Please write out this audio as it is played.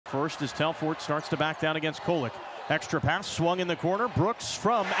first as Telfort starts to back down against Kolick. Extra pass swung in the corner. Brooks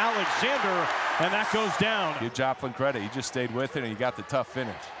from Alexander, and that goes down. Give Joplin credit. He just stayed with it, and he got the tough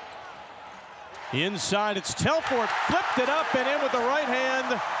finish. Inside, it's Telfort. Flipped it up and in with the right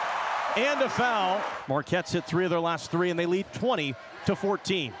hand, and a foul. Marquette's hit 3 of their last 3, and they lead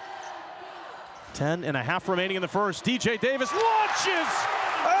 20-14. 10.5 remaining in the first. DJ Davis launches!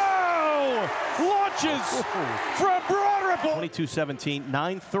 Launches from Broderable. 22-17,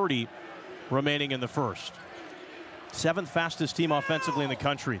 9:30 remaining in the first. 7th fastest team offensively in the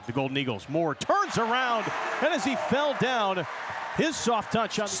country, the Golden Eagles. Moore turns around, and as he fell down, his soft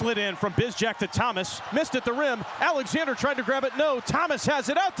touch slid in from Bizjack to Thomas. Missed at the rim. Alexander tried to grab it. No. Thomas has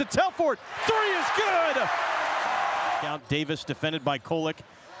it out to Telfort. 3 is good. Out Davis defended by Kolick.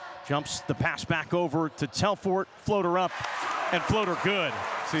 Jumps the pass back over to Telfort. Floater up and floater good.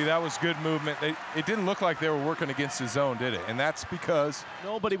 See, that was good movement. It didn't look like they were working against the zone, did it? And that's because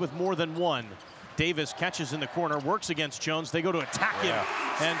nobody with more than one. Davis catches in the corner, works against Jones. They go to attack him,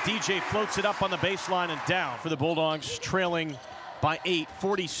 and DJ floats it up on the baseline and down for the Bulldogs, trailing by 8,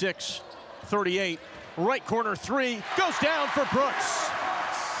 46-38. Right corner 3 goes down for Brooks.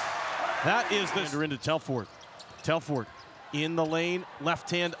 That is the into Telfort. Telfort in the lane, left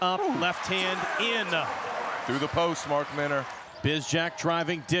hand up, left hand in. Through the post, Mark Minner. Bizjack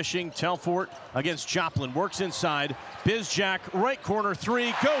driving, dishing. Telfort against Joplin, works inside. Bizjack, right corner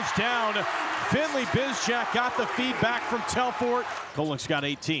 3, goes down. Finley Bizjack got the feed back from Telfort. Kolick's got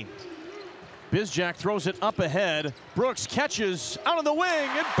 18. Bizjack throws it up ahead. Brooks catches out on the wing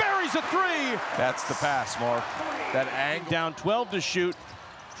and buries a 3. That's the pass, Mark. That angle. Down 12 to shoot.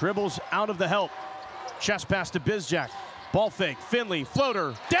 Dribbles out of the help. Chest pass to Bizjack. Ball fake. Finley,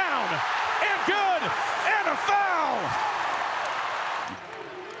 floater, down, and good, and a foul.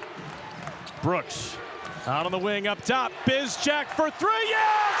 Brooks out on the wing up top. Bizjack for 3.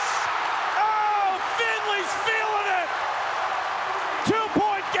 Yes! Oh, Finley's feeling it!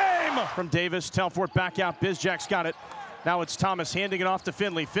 2-point game from Davis. Telfort back out. Bizjack's got it. Now it's Thomas handing it off to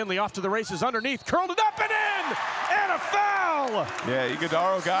Finley. Finley off to the races underneath. Curled it up and in! And a foul! Yeah,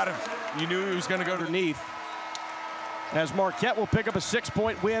 Iguodaro got him. You knew he was going to go underneath. As Marquette will pick up a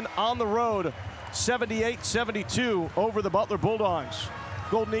 6-point win on the road. 78-72 over the Butler Bulldogs.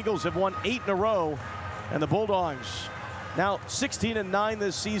 Golden Eagles have won 8 in a row, and the Bulldogs now 16-9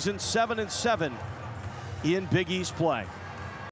 this season, 7-7 in Big East play.